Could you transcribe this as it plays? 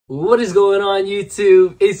What is going on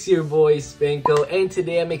YouTube? It's your boy Spanko, and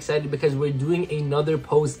today I'm excited because we're doing another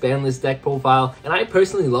post Banlist deck profile, and I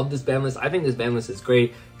personally love this Banlist. I think this Banlist is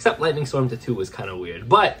great, except Lightning Storm to 2 was kind of weird.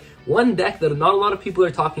 But one deck that not a lot of people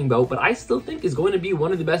are talking about, but I still think is going to be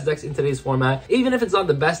one of the best decks in today's format. Even if it's not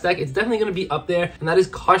the best deck, it's definitely going to be up there, and that is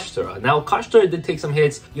Kashtira. Now, Kashtira did take some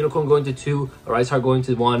hits, Unicorn going to 2, Rise Heart going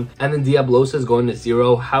to 1, and then Diablosa is going to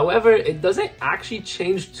 0. However, it doesn't actually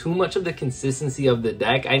change too much of the consistency of the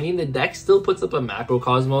deck. I mean, the deck still puts up a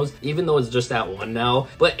Macrocosmos, even though it's just at 1 now,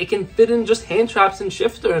 but it can fit in just hand traps and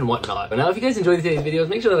shifter and whatnot. But now, if you guys enjoyed today's videos,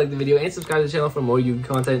 make sure to like the video and subscribe to the channel for more Yu-Gi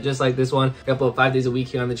content just like this one. We upload 5 days a week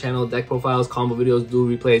here on the channel, deck profiles, combo videos, duel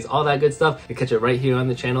replays, all that good stuff. You catch it right here on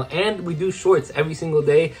the channel, and we do shorts every single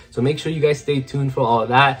day, so make sure you guys stay tuned for all of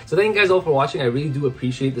that. So thank you guys all for watching. I really do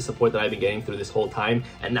appreciate the support that I've been getting through this whole time,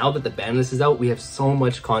 and now that the ban list is out, we have so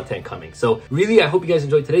much content coming. So really, I hope you guys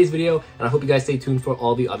enjoyed today's video, and I hope you guys stay tuned for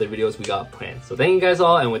all the other videos we got planned. So thank you guys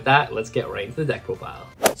all, and with that, let's get right into the deck profile.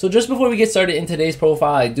 So just before we get started in today's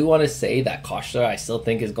profile, I do want to say that Kashtira I still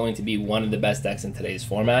think is going to be one of the best decks in today's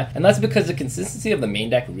format, and that's because the consistency of the main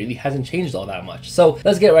deck really hasn't changed all that much. So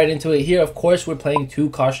let's get right into it. Here, of course, we're playing 2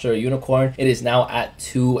 Kashtira Unicorn. It is now at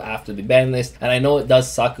 2 after the ban list, and I know it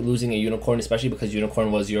does suck losing a Unicorn, especially because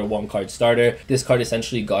Unicorn was your 1-card starter. This card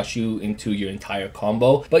essentially got you into your entire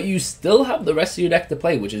combo, but you still have the rest of your deck to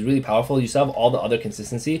play, which is really powerful. You still have all the other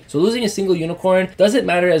consistency. So losing a single Unicorn doesn't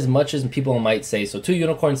matter as much as people might say. So 2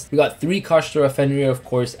 Unicorns. We got 3 Kashtira, Fenrir of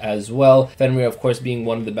course as well. Fenrir of course being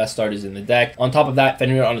one of the best starters in the deck. On top of that,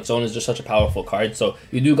 Fenrir on its own is just such a powerful card, so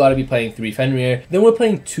you do got to be playing 3 Fenrir. Then we're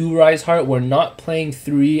playing 2 Rise Heart. We're not playing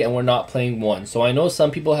 3, and we're not playing 1. So I know some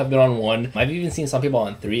people have been on 1. I've even seen some people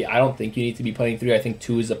on 3. I don't think you need to be playing 3. I think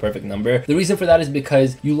 2 is the perfect number. The reason for that is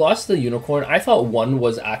because you lost the Unicorn. I thought 1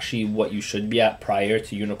 was actually what you should be at prior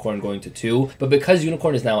to Unicorn going to 2, but because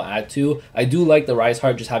Unicorn is now at 2, I do like the Rise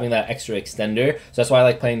Heart just having that extra extender. So that's why I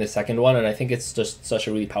like playing the second one, and I think it's just such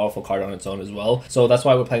a really powerful card on its own as well. So that's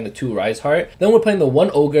why we're playing the 2 Rise Heart. Then we're playing the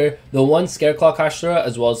 1 Ogre, the 1 Scareclaw Kashtira,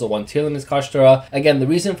 as well as the 1 Tearlaments Kashtira. Again, the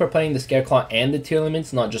reason for playing the Scareclaw and the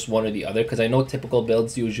Tearlaments, not just one or the other, because I know typical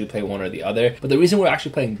builds usually play one or the other, but the reason we're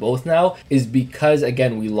actually playing both now is because,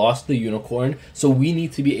 again, we lost the Unicorn, so we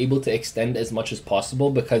need to be able to extend as much as possible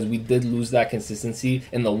because we did lose that consistency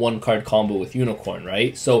in the 1-card combo with Unicorn,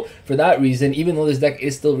 right? So for that reason, even though this deck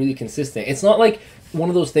is still really consistent, it's not like one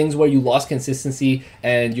of those things where you lost consistency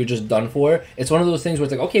and you're just done for. It's one of those things where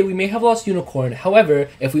it's like, okay, we may have lost Unicorn. However,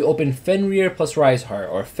 if we open Fenrir plus Rise Heart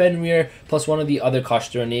or Fenrir plus one of the other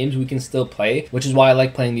Kashtira names, we can still play, which is why I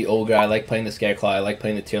like playing the Ogre, I like playing the Scareclaw, I like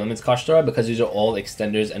playing the Tearlaments Kashtira, because these are all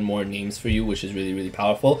extenders and more names for you, which is really, really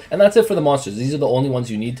powerful. And that's it for the monsters. These are the only ones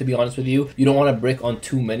you need, to be honest with you. You don't want to brick on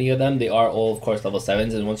too many of them. They are all, of course, level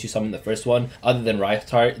 7s, and once you summon the first one, other than Rise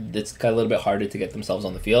Heart, it's a little bit harder to get themselves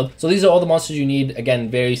on the field. So these are all the monsters you need.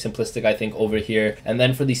 Again, very simplistic, I think, over here. And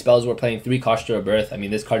then for these spells, we're playing 3 Kashtira Birth. I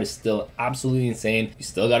mean, this card is still absolutely insane. You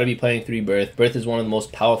still got to be playing 3 Birth. Birth is one of the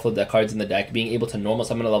most powerful deck cards in the deck. Being able to normal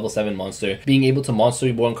summon a level 7 monster, being able to monster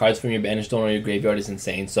reborn cards from your banished zone or your graveyard is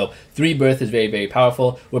insane. So 3 Birth is very, very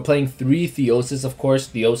powerful. We're playing 3 Theosis, of course.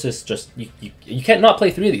 Theosis, just, you can't not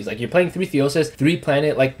play 3 of these. Like, you're playing 3 Theosis, 3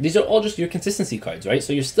 Planet. Like, these are all just your consistency cards, right?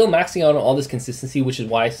 So you're still maxing out on all this consistency, which is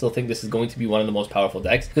why I still think this is going to be one of the most powerful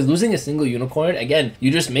decks. Because losing a single Unicorn, again,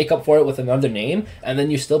 you just make up for it with another name, and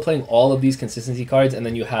then you're still playing all of these consistency cards, and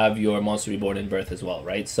then you have your Monster Reborn and Birth as well,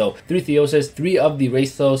 right? So 3 Theosis, 3 of the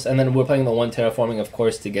Wraithos, and then we're playing the 1 Terraforming, of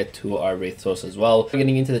course, to get to our Wraithos as well.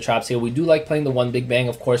 Getting into the traps here, we do like playing the 1 Big Bang,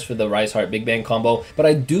 of course, for the Rise Heart Big Bang combo, but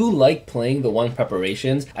I do like playing the 1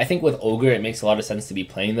 Preparations. I think with Ogre, it makes a lot of sense to be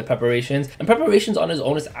playing the Preparations, and Preparations on his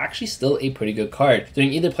own is actually still a pretty good card.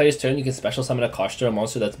 During either player's turn, you can special summon a Kashtira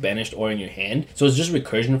monster that's banished or in your hand, so it's just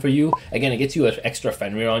recursion for you. Again, it gets you an extra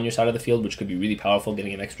Fenrir on your side of the field, which could be really powerful,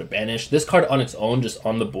 getting an extra banish. This card on its own, just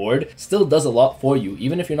on the board, still does a lot for you.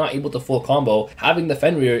 Even if you're not able to full combo, having the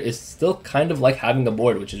Fenrir is still kind of like having the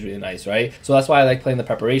board, which is really nice, right? So that's why I like playing the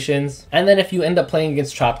Preparations. And then if you end up playing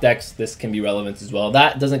against trap decks, this can be relevant as well.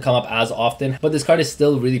 That doesn't come up as often, but this card is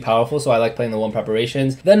still really powerful, so I like playing the 1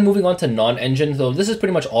 Preparations. Then moving on to non-engine, so this is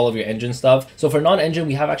pretty much all of your engine stuff. So for non-engine,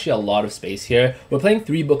 we have actually a lot of space here. We're playing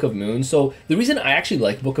 3 Book of Moon. So the reason I actually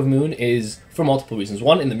like Book of Moon is, for multiple reasons.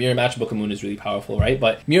 One, in the mirror match, Book of Moon is really powerful, right?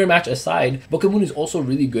 But mirror match aside, Book of Moon is also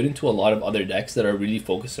really good into a lot of other decks that are really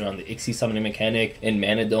focused around the Ixie summoning mechanic and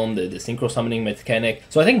Mana Dome, the synchro summoning mechanic.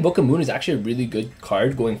 So I think Book of Moon is actually a really good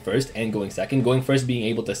card going first and going second. Going first being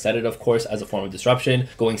able to set it, of course, as a form of disruption.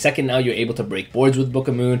 Going second, now you're able to break boards with Book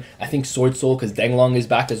of Moon. I think Sword Soul, because Denglong is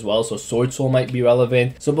back as well, so Sword Soul might be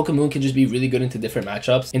relevant. So Book of Moon can just be really good into different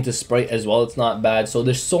matchups. Into Sprite as well, it's not bad. So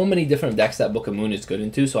there's so many different decks that Book of Moon is good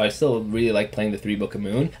into, so I still really like playing the 3 Book of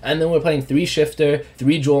Moon. And then we're playing 3 Shifter,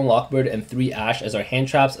 3 Joel and Lockbird, and 3 Ash as our hand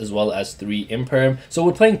traps, as well as 3 Imperm. So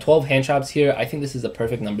we're playing 12 hand traps here. I think this is the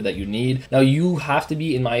perfect number that you need. Now you have to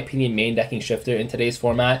be, in my opinion, main decking Shifter in today's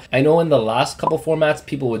format. I know in the last couple formats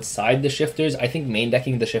people would side the Shifters. I think main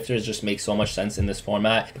decking the Shifters just makes so much sense in this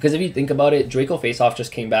format, because if you think about it, Draco Face-Off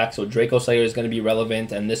just came back, so Draco Slayer is going to be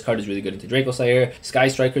relevant, and this card is really good into Draco Slayer. Sky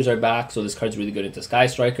Strikers are back, so this card's really good into Sky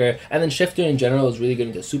Striker. And then Shifter in general is really good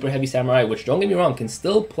into Super Heavy Samurai, which, don't get me wrong, can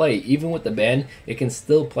still play. Even with the ban, it can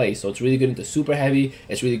still play. So it's really good into Super Heavy,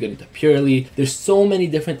 it's really good into Purely. There's so many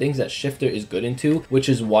different things that Shifter is good into, which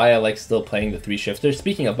is why I like still playing the 3 Shifters.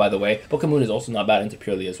 Speaking of, by the way, Book of Moon is also not bad into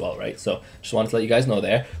Purely as well, right? So just wanted to let you guys know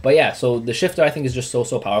there. But yeah, so the Shifter I think is just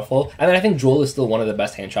so powerful. And then I think Joel is still one of the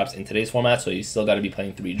best hand traps in today's format, so you still got to be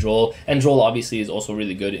playing 3 Joel. And Joel obviously is also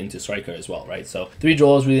really good into Striker as well, right? So 3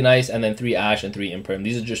 Joel is really nice, and then 3 Ash and 3 Imperm.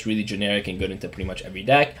 These are just really generic and good into pretty much every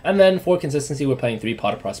deck. And then for consistency, we're playing 3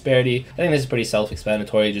 Pot of Prosperity. I think this is pretty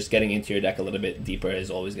self-explanatory. Just getting into your deck a little bit deeper is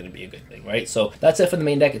always going to be a good thing, right? So that's it for the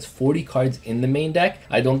main deck. It's 40 cards in the main deck.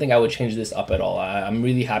 I don't think I would change this up at all. I'm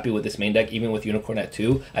really happy with this main deck, even with Unicorn at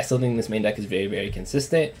 2. I still think this main deck is very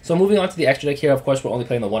consistent. So moving on to the extra deck here, of course, we're only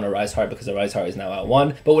playing the 1 Arise Heart because Arise Heart is now at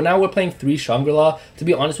 1. But now we're playing 3 Shangri-La. To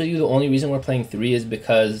be honest with you, the only reason we're playing 3 is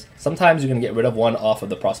because sometimes you're going to get rid of 1 off of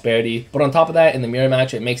the Prosperity. But on top of that, in the mirror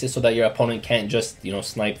match, it makes it so that your opponent can't just, you know,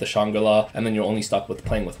 snipe the Shangri-La, and then you're only stuck with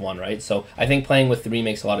playing with 1, right? So I think playing with 3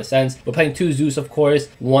 makes a lot of sense. We're playing 2 Zeus, of course,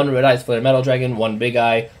 1 Red Eyes Flare Metal Dragon, 1 Big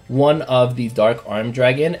Eye, 1 of the Dark Arm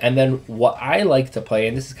Dragon, and then what I like to play,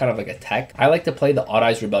 and this is kind of like a tech, I like to play the Odd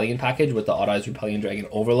Eyes Rebellion package with the Odd Eyes Rebellion Dragon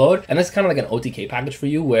Overload, and this is kind of like an OTK package for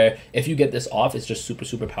you, where if you get this off, it's just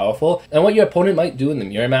super powerful. And what your opponent might do in the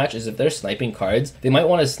mirror match is, if they're sniping cards, they might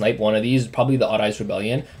want to snipe one of these, probably the Odd Eyes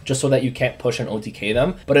Rebellion, just so that you can't push and OTK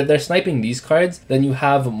them. But if they're sniping these cards, then you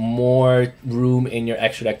have more room in your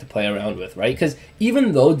extra deck to play around with, right? Because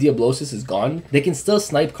even though Diablosis is gone, they can still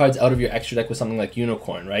snipe cards out of your extra deck with something like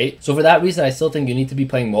Unicorn, right? So for that reason, I still think you need to be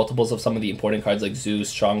playing multiples of some of the important cards like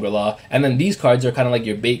Zeus, Shangri-La, and then these cards are kind of like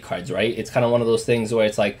your bait cards, right? It's kind of one of those things where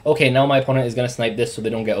it's like, okay, now my opponent is going to snipe this so they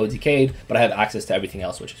don't get OTK'd, but I have access to everything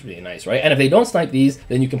else, which is really nice, right? And if they don't snipe these,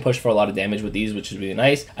 then you can push for a lot of damage with these, which is really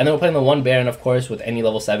nice. And then we're playing the 1 Baron, of course, with any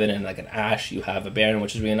level 7 and like an Ash, you have a Baron,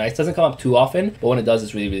 which is really nice. Doesn't come up too often, but when it does,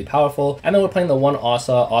 it's really powerful. And then we're playing the 1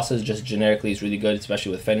 Asa. Asa is just generically is really good,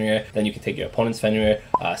 especially with Fenrir. Then you can take your opponent's Fenrir.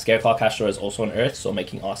 Scareclaw Kashtira is also an Earth, so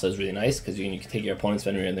making Asa is really nice because you can take your opponent's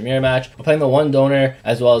Fenrir in the mirror match. We're playing the 1 Donor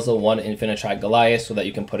as well as the 1 Infinitrack Goliath, so that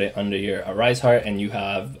you can put it under your Arise Heart and you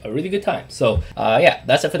have a really good time. So yeah,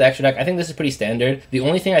 that's it for the extra deck. I think this is pretty standard. The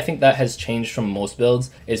only thing I think that has changed from most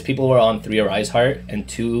builds is people were on 3 Arise Heart and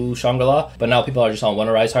 2 Shangri-La, but now people are just on 1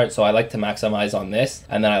 Arise Heart, so I like to maximize on this,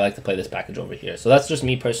 and then I like to play this package over here. So that's just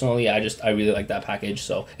me personally. I really like that package,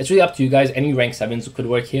 so it's really up to you guys. Any rank 7s could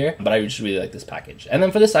work here, but I just really like this package. And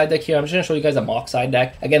then for the side deck here, I'm just going to show you guys a mock side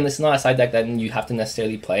deck. Again, this is not a side deck that you have to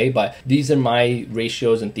necessarily play, but these are my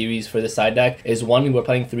ratios and theories for the side deck. Is 1, we're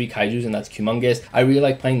playing 3 Kaijus, and that's humongous. I really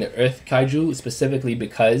like playing the Earth Kaiju specifically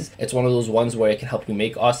because it's one of those ones where it can help you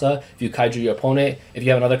make Asa. If you Kaiju your opponent, if you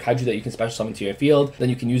have another Kaiju that you can special summon to your field, then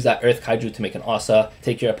you can use that Earth Kaiju to make an Asa,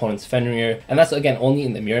 take your opponent's Fenrir, and that's again only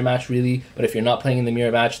in the mirror match really. But if you're not playing in the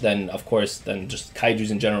mirror match, then of course, then just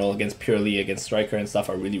Kaijus in general against Purely, against Striker and stuff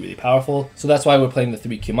are really powerful. So that's why we're playing the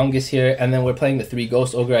 3 Humongous here, and then we're playing the 3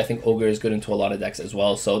 Ghost Ogre. I think Ogre is good into a lot of decks as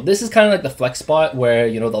well. So this is kind of like the flex spot where,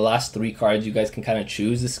 you know, the last 3 cards you guys can kind of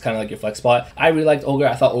choose. This is kind of like your flex spot. I really liked Ogre.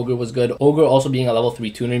 I thought Ogre was good. Ogre also being a level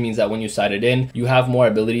 3 tuner means that when you side it in, you have more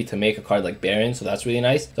ability to make a card like Baron, so that's really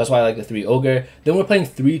nice. So that's why I like the 3 Ogre. Then we're playing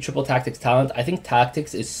 3 Triple Tactics Talent. I think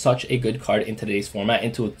Tactics is such a good card in today's format,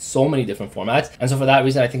 into so many different formats, and so for that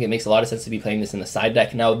reason I think it makes a lot of sense to be playing this in the side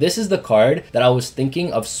deck. Now this is the card that I was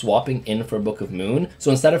thinking of swapping in for Book of Moon.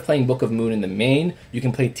 So instead of playing Book of Moon in the main, you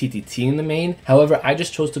can play TTT in the main. However, I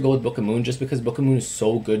just chose to go with Book of Moon just because Book of Moon is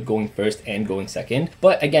so good going first and going second.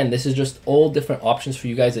 But again, this is just all different options for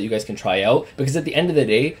you guys that you guys can try out, because at the end of the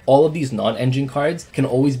day, all of these non-engine cards can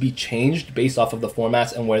always be changed based off of the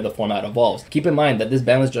formats and where the format evolves. Keep in mind that this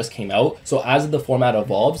ban list just came out, so as the format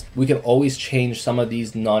evolves, we can always change some of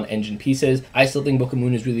these non-engine pieces. I still think Book of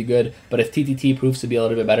Moon is really good, but if TTT proves to be a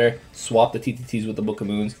little bit better, swap the TTTs with the Book of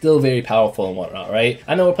Moons. Still very powerful and whatnot, right?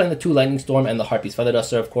 I know we're playing the 2 Lightning Storm and the Harpy's Feather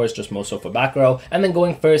Duster, of course, just more so for back row. And then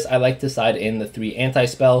going first, I like to side in the 3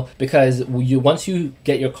 Anti-Spell, because once you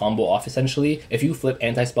get your combo off, essentially, if you flip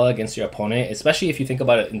Anti-Spell against your opponent, especially if you think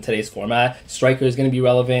about it in today's format, Striker is going to be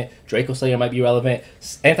relevant, Draco Slayer might be relevant.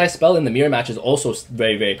 Anti-Spell in the mirror match is also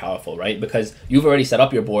very, very powerful, right? Because you've already set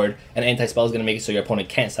up your board, and Anti-Spell is going to make it so your opponent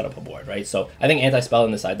can't set up a board, right? So I think Anti-Spell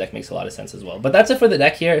in the side deck makes a lot of sense as well. But that's it for the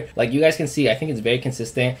deck here. Like you guys can see, I think it's very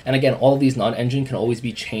consistent. And again, all of these non-engine can always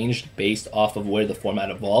be changed based off of where the format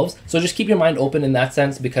evolves. So just keep your mind open in that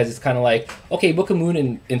sense, because it's kind of like, okay, Book of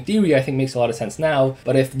Moon in theory, I think makes a lot of sense now.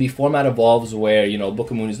 But if the format evolves where, you know,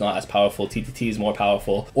 Book of Moon is not as powerful, TTT is more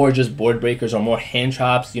powerful, or just board breakers or more hand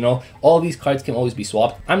traps, you know, all these cards can always be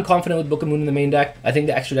swapped. I'm confident with Book of Moon in the main deck. I think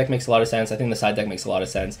the extra deck makes a lot of sense. I think the side deck makes a lot of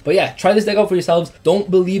sense. But yeah, try this deck out for yourselves. Don't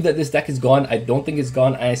believe that this deck is gone. I don't think it's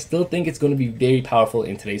gone. I still think it's going to be very powerful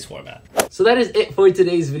in today's format. So that is it for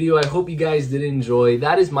today's video. I hope you guys did enjoy.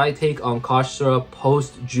 That is my take on Kashtira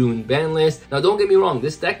post-June ban list. Now, don't get me wrong.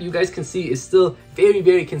 This deck, you guys can see, is still very,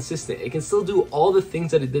 very consistent. It can still do all the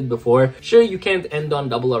things that it did before. Sure, you can't end on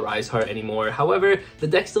double a Rise Heart anymore. However, the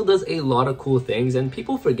deck still does a lot of cool things, and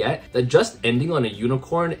people forget that just ending on a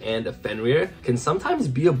Unicorn and a Fenrir can sometimes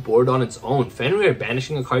be a board on its own. Fenrir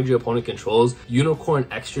banishing a card your opponent controls, Unicorn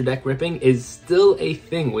extra deck ripping is still a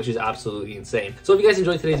thing, which is absolutely insane. So if you guys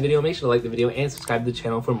enjoyed today's video, make sure to like the video and subscribe to the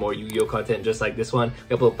channel for more Yu-Gi-Oh content just like this one.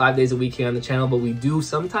 We upload 5 days a week here on the channel, but we do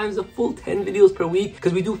sometimes a full 10 videos per week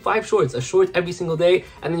because we do 5 shorts, a short every single day,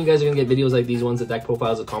 and then you guys are gonna get videos like these ones, the deck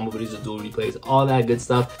profiles, the combo videos, the dual replays, all that good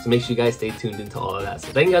stuff. So make sure you guys stay tuned into all of that. So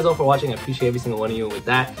thank you guys all for watching. I appreciate every single one of you. And with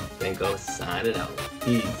that, Spanko signing out.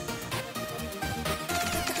 Peace.